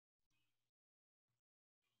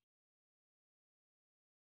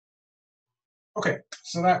Okay,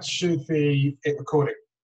 so that should be it recording.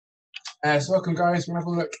 So welcome guys, we'll have a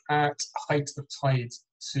look at height of tide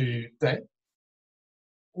today.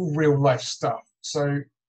 All real life stuff. So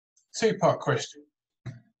two-part question.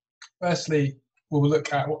 Firstly, we'll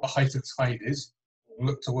look at what the height of tide is. We'll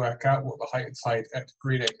look to work out what the height of tide at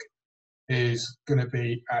Greenock is going to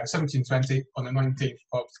be at 1720 on the 19th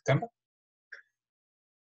of September.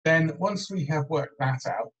 Then once we have worked that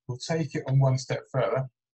out, we'll take it on one step further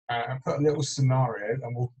and put a little scenario,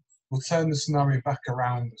 and we'll turn the scenario back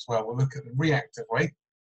around as well. We'll look at the reactive way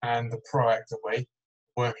and the proactive way,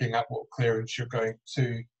 working out what clearance you're going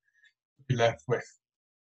to be left with.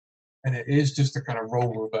 And it is just a kind of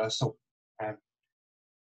role reversal.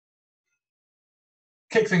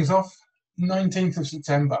 Kick things off, 19th of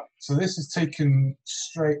September. So this is taken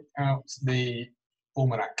straight out the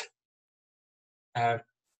almanac.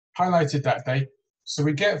 Highlighted that day. So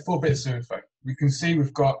we get 4 bits of info. We can see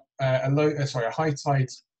we've got a high tide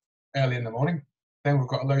early in the morning. Then we've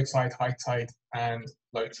got a low tide, high tide, and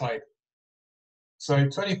low tide. So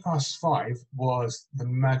 5:20 was the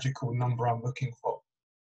magical number I'm looking for.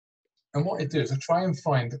 And what I do is I try and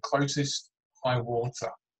find the closest high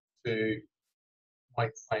water to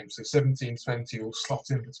my time. So 1720 will slot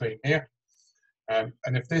in between here. And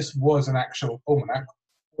if this was an actual almanac,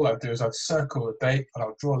 all I'd do is I'd circle the date and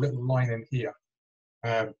I'll draw a little line in here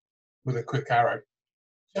with a quick arrow,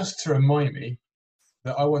 just to remind me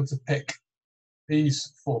that I want to pick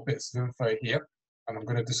these 4 bits of info here, and I'm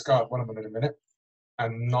going to discard one of them in a minute,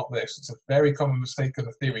 and not this. It's a very common mistake in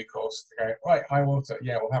the theory course to go, right, high water,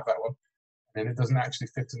 yeah, we'll have that one, and it doesn't actually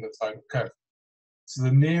fit in the tidal curve. So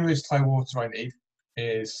the nearest high water I need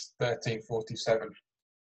is 1347.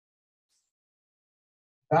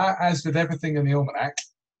 That, as with everything in the almanac,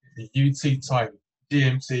 the UT time,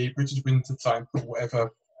 GMT, British Winter Time, put whatever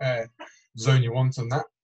zone you want on that.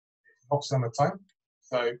 It's not summer time.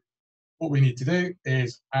 So what we need to do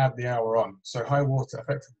is add the hour on. So high water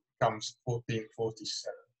effectively becomes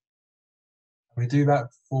 1447. We do that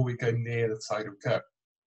before we go near the tidal curve.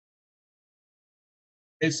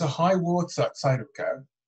 It's a high water tidal curve.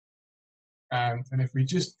 And if we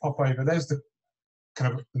just pop over, there's the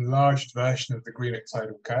kind of enlarged version of the Greenock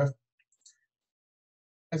tidal curve.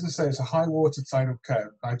 As I say, it's a high water tidal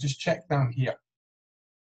curve. I just checked down here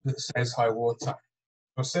that says high water.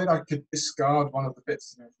 I said I could discard one of the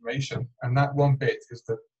bits of information, and that one bit is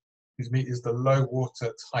the low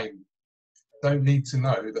water time. I don't need to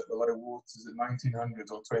know that the low water is at 1900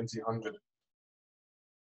 or 2000.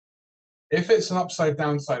 If it's an upside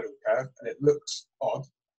down tidal curve and it looks odd,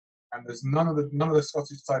 and there's none of the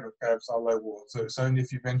Scottish tidal curves are low water, so it's only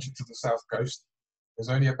if you venture to the south coast. There's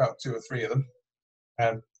only about 2 or 3 of them.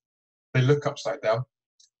 They look upside down,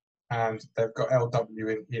 and they've got LW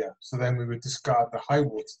in here. So then we would discard the high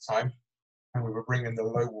water time, and we would bring in the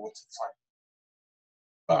low water time.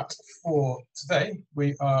 But for today,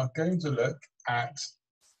 we are going to look at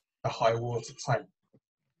the high water time.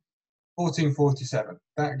 1447,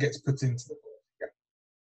 that gets put into the book again.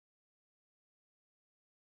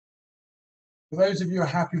 For those of you who are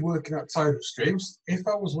happy working out tidal streams, if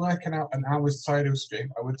I was working out an hour's tidal stream,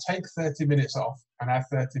 I would take 30 minutes off and add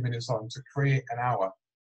 30 minutes on to create an hour.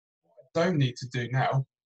 What I don't need to do now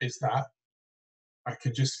is that I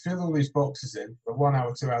can just fill all these boxes in for 1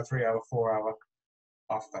 hour, 2 hour, 3 hour, 4 hour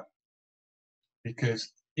after.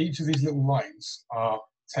 Because each of these little lines are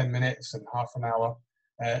 10 minutes and half an hour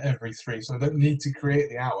every 3. So I don't need to create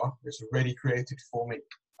the hour, it's already created for me.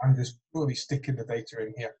 I'm just purely sticking the data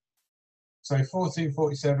in here. So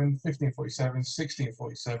 1447, 1547,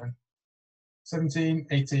 1647, 17,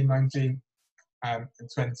 18, 19, and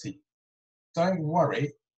 20. Don't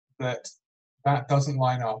worry that that doesn't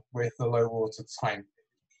line up with the low water time.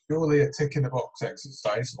 Purely a tick in the box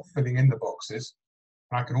exercise or filling in the boxes,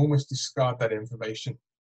 and I can almost discard that information.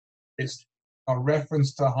 It's a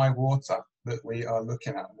reference to high water that we are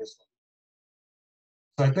looking at in this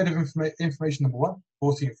one. So a bit of information number 1,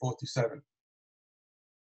 1447.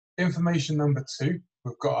 Information number 2,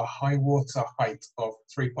 we've got a high water height of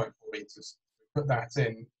 3.4 meters. Put that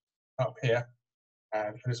in up here,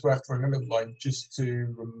 and it's worth drawing a little line just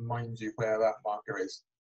to remind you where that marker is.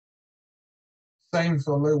 Same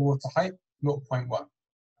for low water height, 0.1.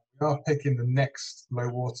 We are picking the next low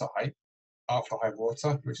water height after high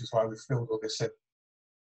water, which is why we've filled all this in.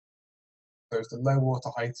 So it's the low water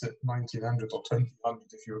height at 1900 or 2000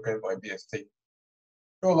 if you were going by BST.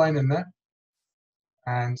 Draw a line in there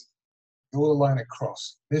and draw a line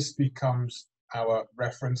across. This becomes our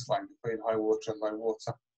reference line between high water and low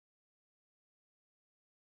water.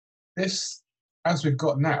 This, as we've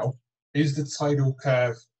got now, is the tidal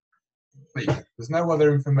curve complete. There's no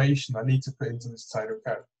other information I need to put into this tidal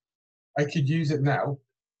curve. I could use it now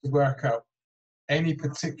to work out any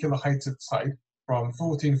particular height of tide from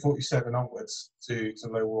 1447 onwards to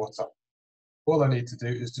low water. All I need to do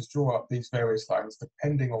is just draw up these various lines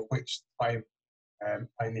depending on which time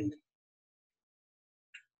I need.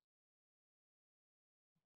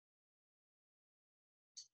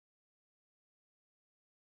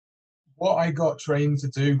 What I got trained to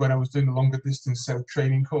do when I was doing the longer distance sail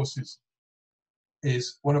training courses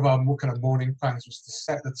is one of our kind of morning plans was to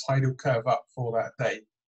set the tidal curve up for that day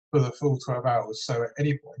for the full 12 hours. So at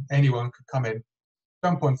any point, anyone could come in,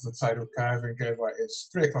 jump onto the tidal curve and go, right, it's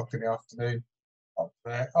 3 o'clock in the afternoon, up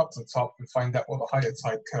there, up to the top, and find out what the height of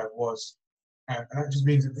tide curve was. And that just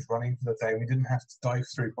means it was running for the day. We didn't have to dive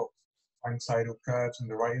through books, find tidal curves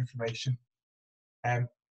and the right information.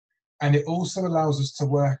 And it also allows us to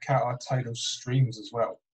work out our tidal streams as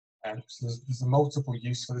well. So there's a multiple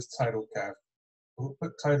use for this tidal curve. We'll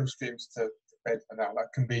put tidal streams to bed for now.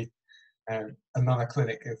 That can be another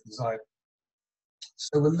clinic if desired.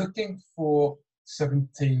 So we're looking for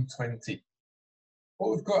 1720.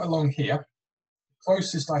 What we've got along here, the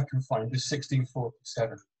closest I can find is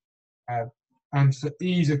 1647. And for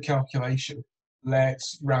ease of calculation,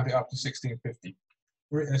 let's round it up to 1650.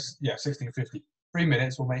 Yeah, 1650. 3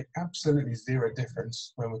 minutes will make absolutely zero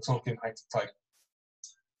difference when we're talking height of tide.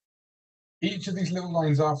 Each of these little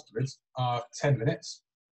lines afterwards are 10 minutes.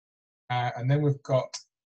 And then we've got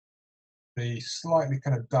the slightly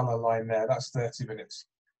kind of duller line there, that's 30 minutes.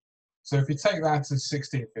 So if you take that as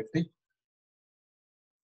 1650,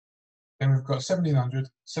 then we've got 1700,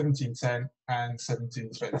 1710, and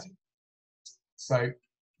 1720. So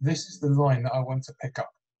this is the line that I want to pick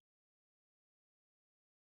up.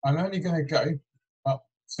 I'm only going to go up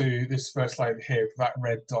to this first line here, that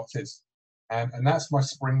red dot is. And that's my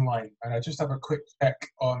spring line. And I just have a quick check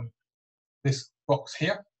on this box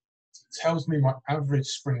here. It tells me my average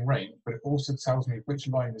spring rate, but it also tells me which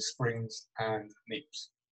line is springs and neaps.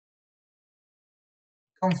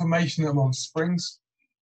 Confirmation that I'm on springs,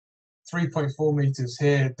 3.4 meters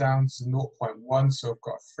here down to 0.1. So I've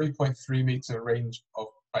got a 3.3 meter range of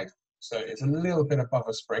height. So it's a little bit above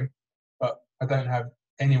a spring, but I don't have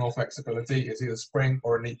any more flexibility. It's either spring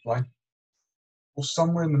or a neap line, or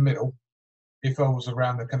somewhere in the middle if I was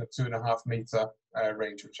around the kind of 2.5 meter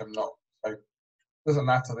range, which I'm not. So it doesn't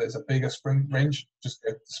matter that it's a bigger spring range, just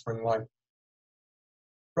go to the spring line.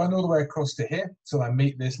 Run all the way across to here till I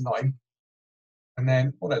meet this line. And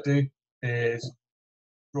then what I do is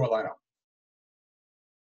draw a line up.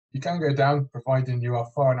 You can go down, providing you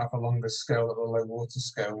are far enough along the scale that the low water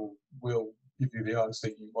scale will give you the answer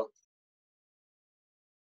you want.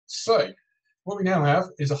 So what we now have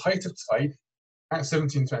is a height of tide at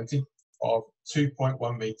 1720 of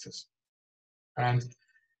 2.1 meters. And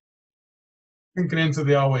thinking into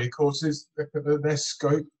the RWA courses, their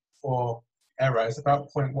scope for error is about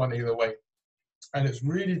 0.1 either way. And it's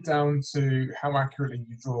really down to how accurately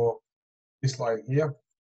you draw this line here,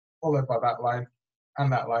 followed by that line,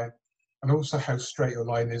 and also how straight your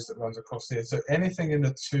line is that runs across here. So anything in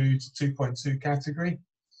the 2 to 2.2 category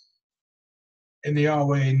in the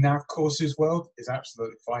RWA nav courses world is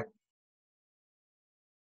absolutely fine.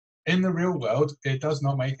 In the real world, it does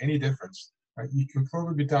not make any difference. Right? You can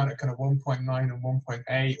probably be down at kind of 1.9 and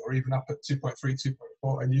 1.8, or even up at 2.3,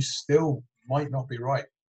 2.4, and you still might not be right.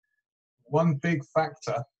 One big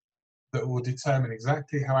factor that will determine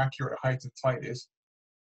exactly how accurate height of tide is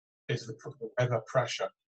the weather pressure.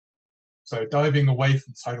 So diving away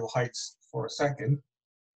from tidal heights for a second,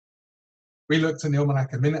 we looked at the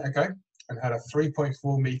almanac a minute ago and had a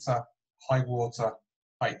 3.4 meter high water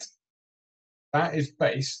height. That is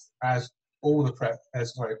based, as all the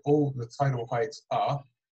tidal heights are,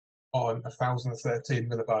 on 1,013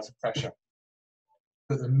 millibars of pressure.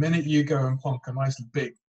 But the minute you go and plonk a nice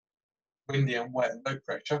big windy and wet low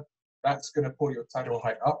pressure, that's going to pull your tidal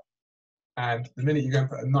height up. And the minute you go and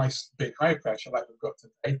put a nice big high pressure like we've got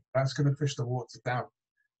today, that's going to push the water down.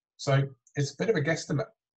 So it's a bit of a guesstimate.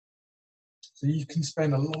 So you can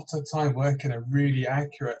spend a lot of time working a really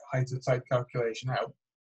accurate height of tide calculation out,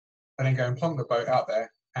 and then go and plonk the boat out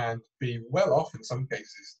there and be well off in some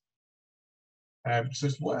cases. So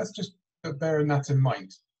it's worth just bearing that in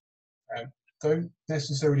mind. Don't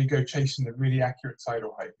necessarily go chasing the really accurate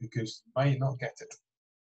tidal height, because you may not get it.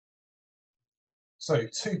 So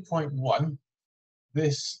 2.1,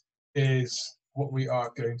 this is what we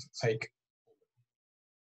are going to take.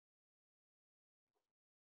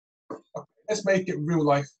 Okay, let's make it real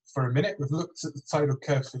life for a minute. We've looked at the tidal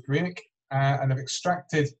curves for Greenock, and I've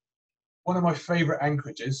extracted one of my favourite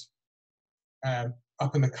anchorages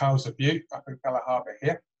up in the Cowser Butte, up in Keller Harbour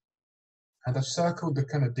here. and I've circled the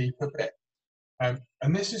kind of deeper bit.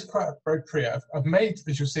 And this is quite appropriate. I've made,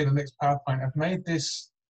 as you'll see in the next PowerPoint, I've made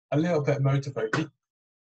this a little bit motorboaty,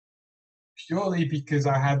 purely because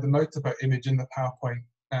I had the motorboat image in the PowerPoint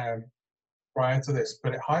prior to this,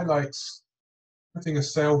 but it highlights putting a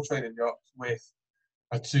sail training yacht with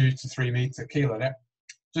a 2 to 3 meter keel in it.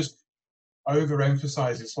 Just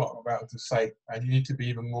overemphasizes what I'm about to say, and you need to be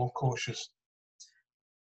even more cautious.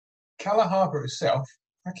 Cala Harbour itself,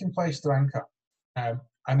 cracking place to anchor,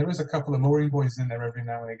 and there is a couple of mooring buoys in there every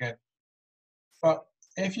now and again. But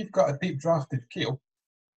if you've got a deep drafted keel,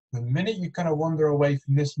 the minute you kind of wander away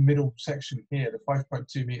from this middle section here, the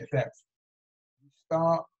 5.2 meter depth, you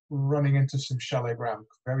start running into some shallow ground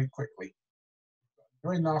very quickly.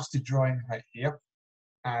 Very nasty drying right here,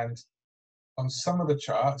 and on some of the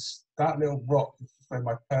charts, that little rock where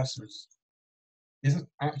my cursor isn't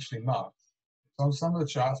actually marked. It's on some of the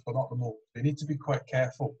charts, but not them all. You need to be quite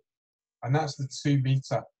careful. And that's the 2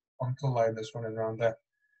 meter onto line that's running around there.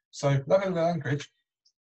 So lovely little anchorage,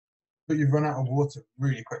 but you've run out of water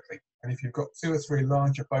really quickly. And if you've got 2 or 3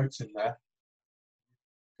 larger boats in there,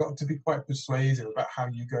 you've got to be quite persuasive about how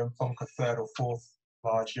you go and plonk a 3rd or 4th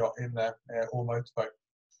large yacht in there, or motorboat.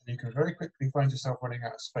 You can very quickly find yourself running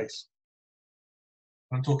out of space.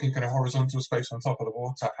 I'm talking kind of horizontal space on top of the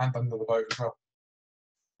water and under the boat as well.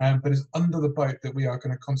 But it's under the boat that we are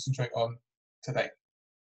going to concentrate on today.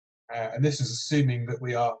 And this is assuming that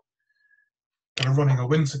we are kind of running a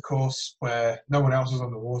winter course where no one else is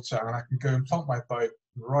on the water, and I can go and plonk my boat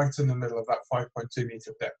right in the middle of that 5.2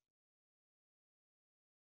 meter depth.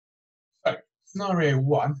 So, scenario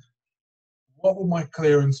 1, what will my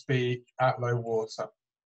clearance be at low water?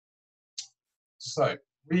 So,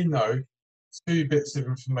 we know 2 bits of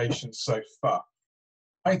information so far.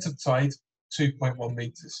 Height of tide, 2.1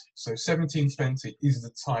 meters. So 1720 is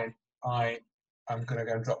the time I am going to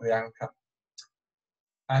go and drop the anchor.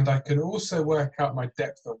 And I can also work out my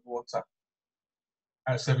depth of water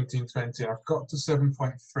at 1720. I've got to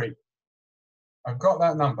 7.3. I've got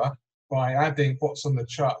that number by adding what's on the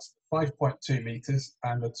charts, 5.2 meters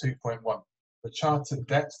and the 2.1. The charted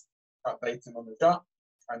depth, updating on the chart,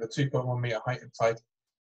 and the 2.1 meter height of tide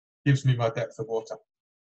gives me my depth of water.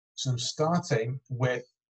 So I'm starting with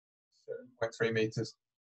 7.3 meters.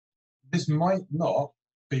 This might not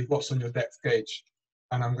be what's on your depth gauge,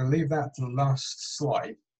 and I'm going to leave that to the last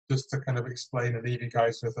slide just to kind of explain and leave you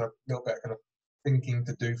guys with a little bit of kind of thinking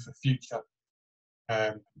to do for future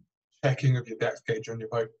checking of your depth gauge on your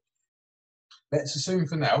boat. Let's assume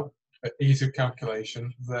for now, at ease of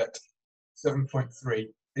calculation, that 7.3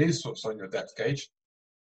 is what's on your depth gauge.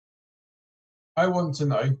 I want to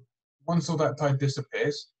know, once all that tide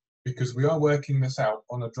disappears, because we are working this out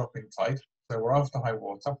on a dropping tide, so we're after high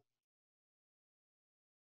water.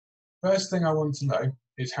 First thing I want to know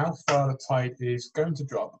is how far the tide is going to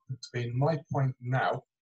drop between my point now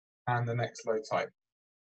and the next low tide.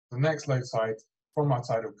 The next low tide from our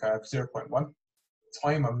tidal curve, 0.1.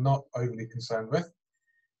 Time I'm not overly concerned with,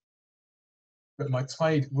 but my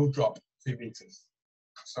tide will drop 2 meters.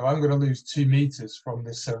 So I'm going to lose 2 meters from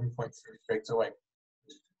this 7.3 straight away,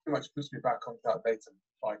 which pretty much puts me back on that datum,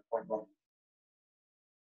 5.1.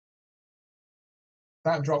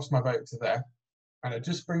 That drops my boat to there, and it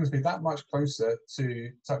just brings me that much closer to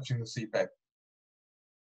touching the seabed.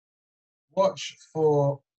 Watch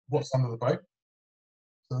for what's under the boat.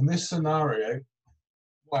 So in this scenario,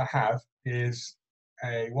 what I have is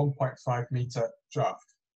a 1.5 meter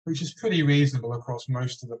draft, which is pretty reasonable across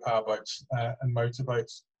most of the powerboats and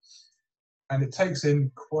motorboats. And it takes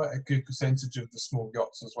in quite a good percentage of the small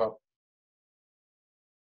yachts as well.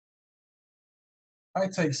 I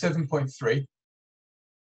take 7.3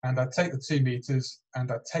 and I take the 2 meters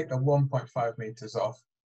and I take the 1.5 meters off.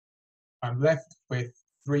 I'm left with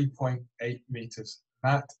 3.8 meters.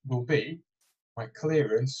 That will be my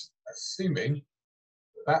clearance, assuming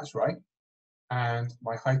that's right, and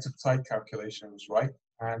my height of tide calculation was right,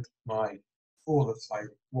 and my fall of tide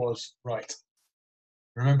was right.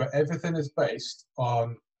 Remember, everything is based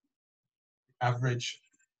on average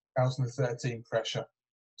 2013 pressure.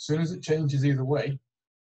 As soon as it changes either way,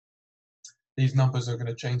 these numbers are going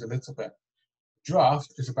to change a little bit.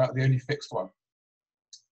 Draft is about the only fixed one,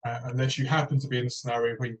 unless you happen to be in a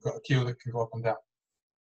scenario where you've got a keel that can go up and down.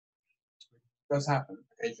 It does happen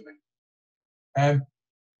occasionally.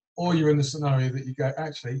 Or you're in the scenario that you go,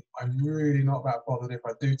 actually, I'm really not that bothered if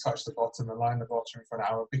I do touch the bottom and lie in the bottom for an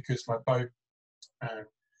hour, because my boat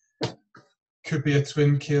could be a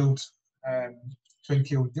twin-keeled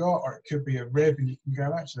yacht, or it could be a rib, and you can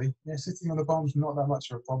go, actually, yeah, sitting on the bottom's not that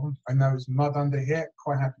much of a problem. I know there's mud under here,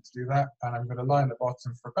 quite happy to do that, and I'm going to lie in the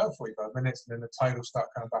bottom for about 45 minutes, and then the tide will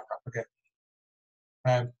start coming back up again.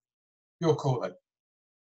 Your call though.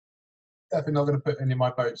 Definitely not going to put any of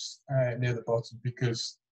my boats near the bottom,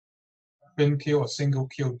 because twin keel or single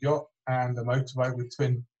keeled yacht and a motorboat with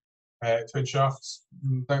twin shafts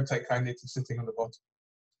don't take kindly to sitting on the bottom.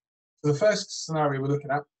 So the first scenario we're looking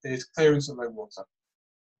at is clearance at low water.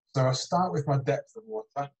 So I'll start with my depth of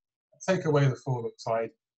water, take away the fall of tide,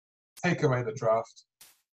 take away the draft,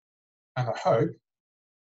 and I hope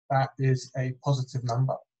that is a positive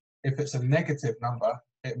number. If it's a negative number,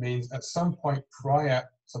 it means at some point prior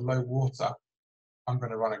to low water, I'm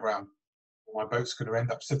going to run aground. My boat's going to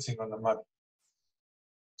end up sitting on the mud.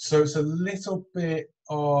 So it's a little bit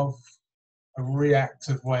of a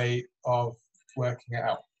reactive way of working it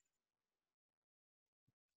out.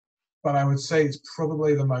 But I would say it's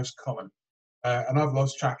probably the most common. And I've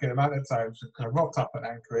lost track of the amount of times we've kind of rocked up at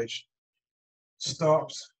anchorage,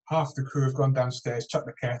 stopped, half the crew have gone downstairs, chucked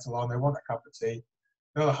the kettle on, they want a cup of tea.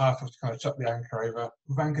 The other half have kind of chucked the anchor over.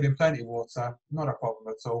 We've anchored in plenty of water, not a problem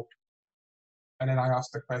at all. And then I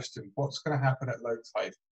asked the question, what's going to happen at low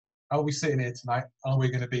tide? Are we sitting here tonight? Are we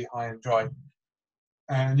going to be high and dry?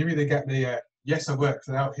 And you either get the, yes, I worked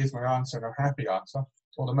it out, here's my answer, and a happy answer.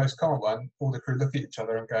 Or the most common one, all the crew look at each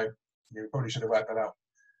other and go, you probably should have worked that out.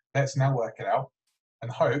 Let's now work it out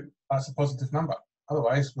and hope that's a positive number.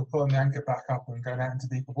 Otherwise, we're pulling the anchor back up and going out into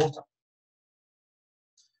deeper water.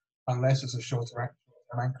 Unless it's a shorter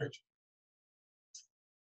anchorage.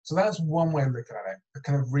 So that's one way of looking at it, a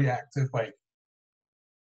kind of reactive way.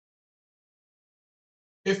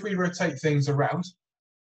 If we rotate things around,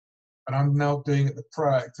 and I'm now doing it the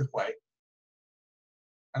proactive way,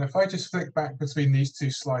 and if I just flick back between these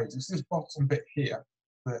two slides, it's this bottom bit here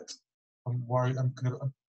that I'm worried I'm going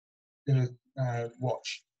to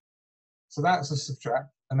watch. So that's a subtract,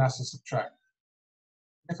 and that's a subtract.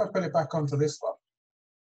 If I put it back onto this one,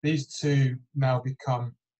 these two now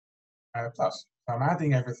become plus. So I'm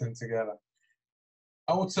adding everything together.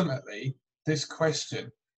 Ultimately, this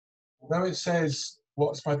question, although it says,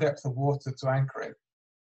 what's my depth of water to anchor in?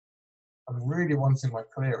 I'm really wanting my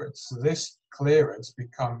clearance. So this clearance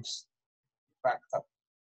becomes backed up.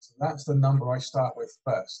 So that's the number I start with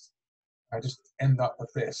first. I just end up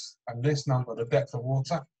with this. And this number, the depth of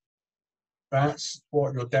water, that's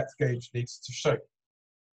what your depth gauge needs to show.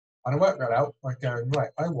 And I work that out by going,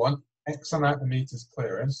 right, I want X amount of meters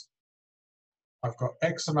clearance. I've got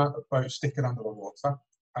X amount of boats sticking under the water,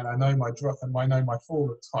 and I know my drop, and I know my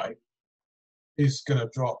fall of tide is going to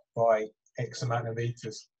drop by X amount of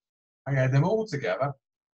meters. I add them all together,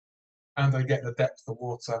 and I get the depth of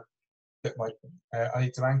water that I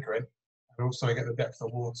need to anchor in, and also I get the depth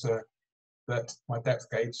of water that my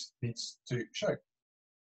depth gauge needs to show.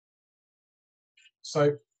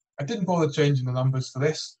 So I didn't bother changing the numbers for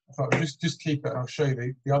this. I thought just keep it, and I'll show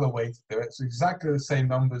you the other way to do it. So exactly the same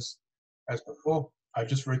numbers as before. I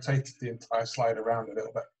just rotated the entire slide around a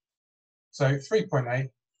little bit. So 3.8,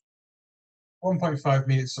 1.5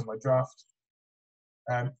 meters on my draft,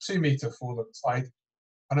 2 meter fall of tide.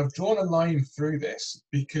 And I've drawn a line through this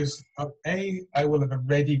because A, I will have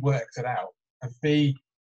already worked it out, and B,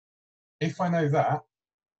 if I know that,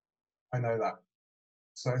 I know that.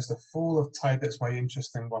 So it's the fall of tide that's my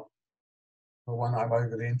interesting one, the one I'm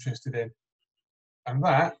overly interested in. And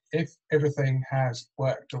that, if everything has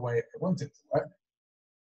worked the way I want it to work,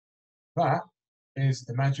 that is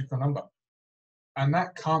the magical number. And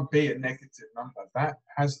that can't be a negative number. That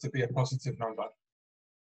has to be a positive number,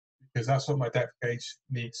 because that's what my depth gauge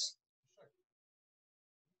needs.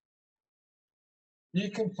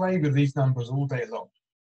 You can play with these numbers all day long.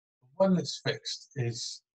 The one that's fixed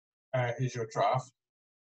is your draft.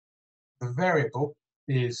 The variable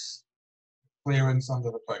is clearance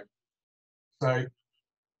under the boat. So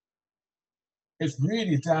it's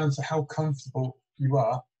really down to how comfortable you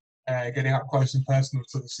are getting up close and personal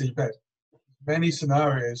to the seabed. Many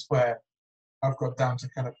scenarios where I've got down to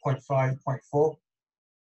kind of 0.5, 0.4,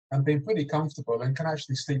 and been pretty comfortable and can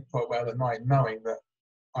actually sleep quite well at night, knowing that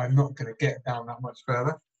I'm not going to get down that much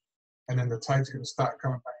further, and then the tide's going to start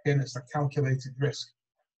coming back in. It's a calculated risk.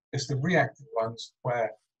 It's the reactive ones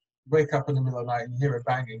where you wake up in the middle of the night and you hear a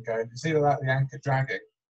banging going. It's either that the anchor dragging,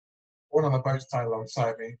 one of the boats tied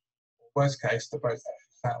alongside me, or worst case, the boat's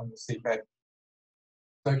actually sat on the seabed.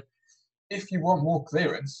 So if you want more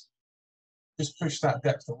clearance, just push that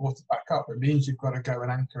depth of water back up. It means you've got to go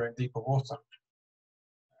and anchor in deeper water.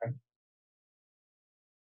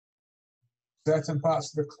 Certain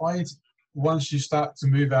parts of the Clyde, once you start to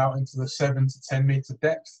move out into the 7 to 10 meter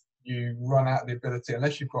depth, you run out of the ability,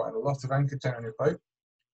 unless you've got a lot of anchor chain on your boat,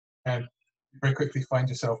 and you very quickly find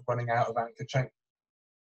yourself running out of anchor chain.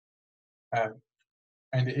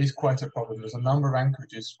 and it is quite a problem. There's a number of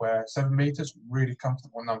anchorages where 7 meters, really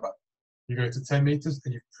comfortable number. You go to 10 meters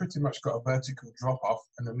and you've pretty much got a vertical drop off,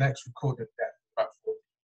 and the next recorded depth is about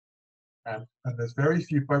 40. And there's very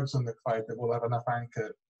few boats on the Clyde that will have enough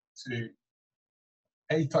anchor to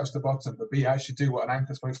A, touch the bottom, but B, actually do what an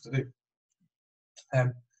anchor's supposed to do.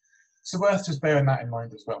 So worth just bearing that in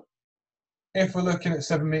mind as well. If we're looking at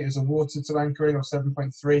 7 meters of water to anchor in, or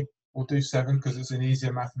 7.3, we'll do 7 because it's an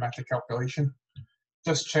easier mathematical calculation.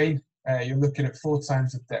 Just chain, you're looking at 4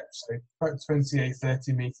 times the depth, so about 28,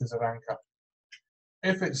 30 meters of anchor.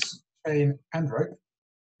 If it's chain and rope,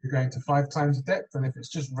 you're going to 5 times the depth, and if it's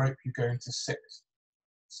just rope, you're going to 6.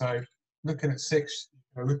 So looking at 6,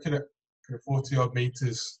 you're looking at 40 odd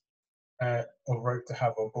meters of rope to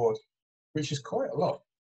have on board, which is quite a lot.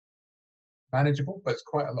 Manageable, but it's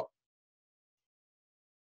quite a lot.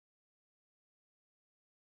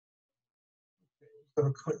 Have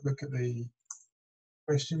a quick look at the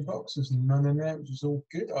question box. There's none in there, which is all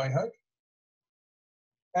good, I hope.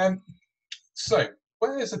 So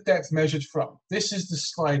where is the depth measured from? This is the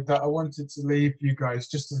slide that I wanted to leave you guys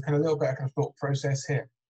just as a kind of little bit of kind of thought process here.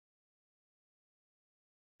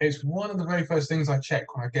 It's one of the very first things I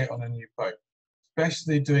check when I get on a new boat,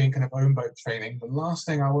 especially doing kind of own boat training. The last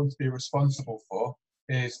thing I want to be responsible for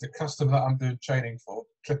is the customer that I'm doing training for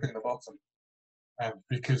clipping the bottom,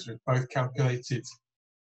 because we've both calculated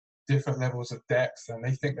different levels of depth and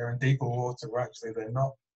they think they're in deeper water where actually they're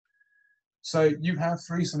not. So you have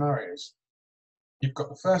 3 scenarios. You've got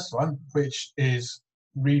the first one, which is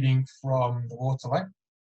reading from the waterline,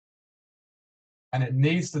 and it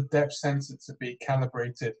needs the depth sensor to be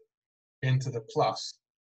calibrated into the plus,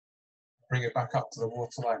 bring it back up to the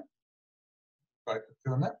waterline. Both are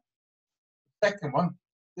doing that. Second one,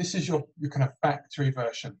 this is your kind of factory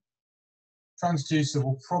version. Transducer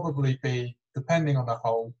will probably be, depending on the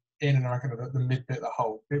hole, in and around the mid bit of the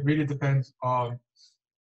hole. It really depends on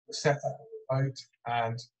the setup of the boat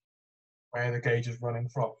and where the gauge is running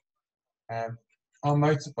from. Our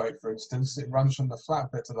motorboat, for instance, it runs from the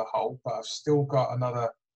flat bit of the hole, but I've still got another, I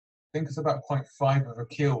think it's about 0.5 of a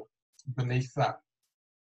keel beneath that.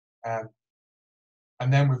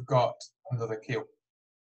 And then we've got under the keel.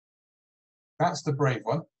 That's the brave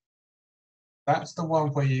one. That's the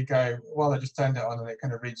one where you go, well, I just turned it on and it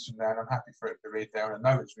kind of reads from there, and I'm happy for it to read there, and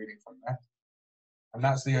I know it's reading from there. And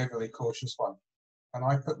that's the overly cautious one. And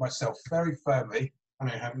I put myself very firmly,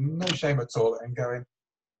 and I have no shame at all in going,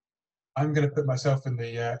 I'm going to put myself in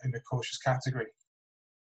the cautious category.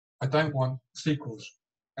 I don't want Sequel's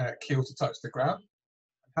keel to touch the ground.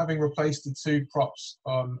 Having replaced the 2 props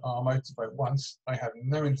on our motorboat once, I have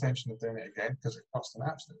no intention of doing it again because it cost an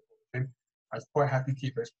absolute fortune. I was quite happy to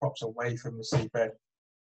keep those props away from the seabed.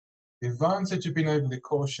 The advantage of being overly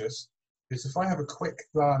cautious is if I have a quick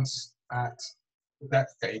glance at the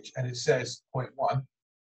depth gauge and it says 0.1,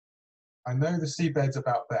 I know the seabed's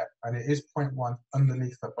about there, and it is 0.1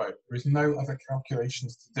 underneath the boat. There is no other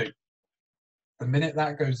calculations to do. The minute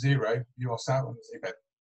that goes 0, you are sat on the seabed.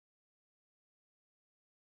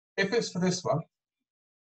 If it's for this one,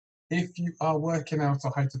 if you are working out a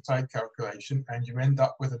height of tide calculation and you end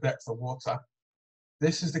up with a depth of water,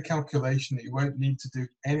 this is the calculation that you won't need to do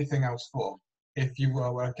anything else for if you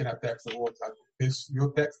are working at depth of water, because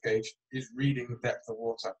your depth gauge is reading the depth of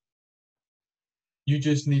water. You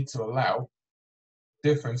just need to allow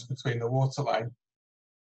the difference between the waterline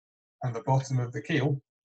and the bottom of the keel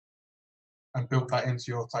and build that into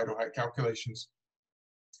your tidal height calculations.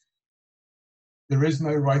 There is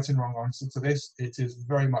no right and wrong answer to this. It is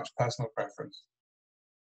very much personal preference.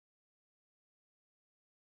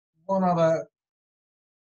 One other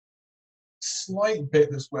slight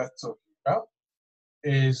bit that's worth talking about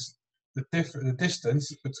is the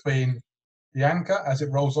distance between the anchor as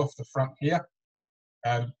it rolls off the front here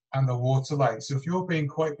and the water line. So if you're being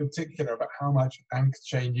quite particular about how much anchor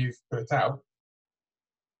chain you've put out,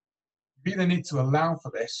 you either need to allow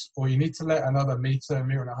for this, or you need to let another meter,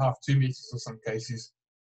 meter and a half, 2 meters in some cases,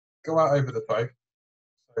 go out over the boat.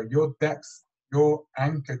 So your depth, your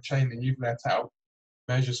anchor chain that you've let out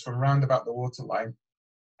measures from round about the water line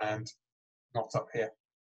and not up here.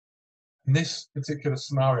 In this particular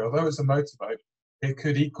scenario, although it's a motorboat, it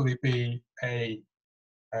could equally be a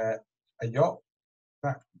yacht.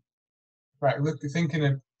 Right, look, thinking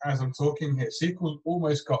of, as I'm talking here, Sequel's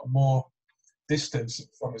almost got more distance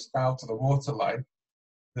from its bow to the waterline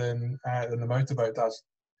than the motorboat does.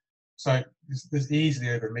 So there's easily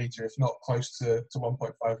over a meter, if not close to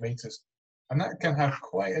 1.5 meters. And that can have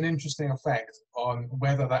quite an interesting effect on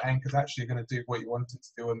whether that anchor is actually going to do what you want it to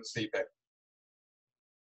do on the seabed.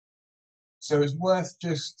 So it's worth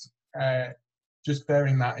just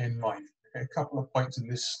bearing that in mind, a couple of points in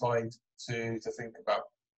this slide to think about.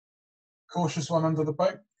 Cautious one under the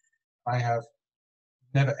boat. I have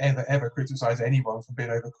never, ever, ever criticised anyone for being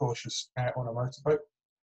overcautious on a motorboat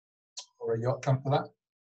or a yacht, come to that.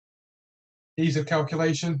 Ease of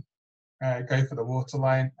calculation, go for the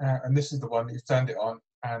waterline, and this is the one that you've turned it on,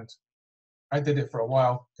 and I did it for a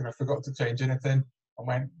while and I forgot to change anything. I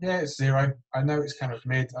went, yeah, it's 0. I know it's kind of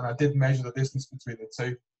mid, and I did measure the distance between the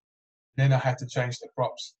two. Then I had to change the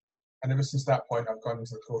props, and ever since that point, I've gone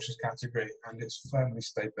into the cautious category, and it's firmly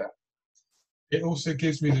stayed there. It also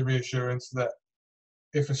gives me the reassurance that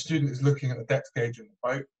if a student is looking at the depth gauge in the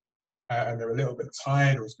boat and they're a little bit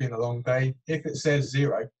tired or it's been a long day, if it says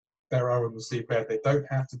 0, they're on the seabed. They don't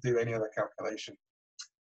have to do any other calculation.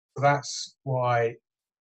 So that's why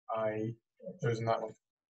I chosen that one.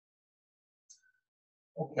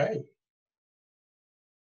 Okay.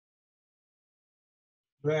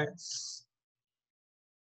 Let's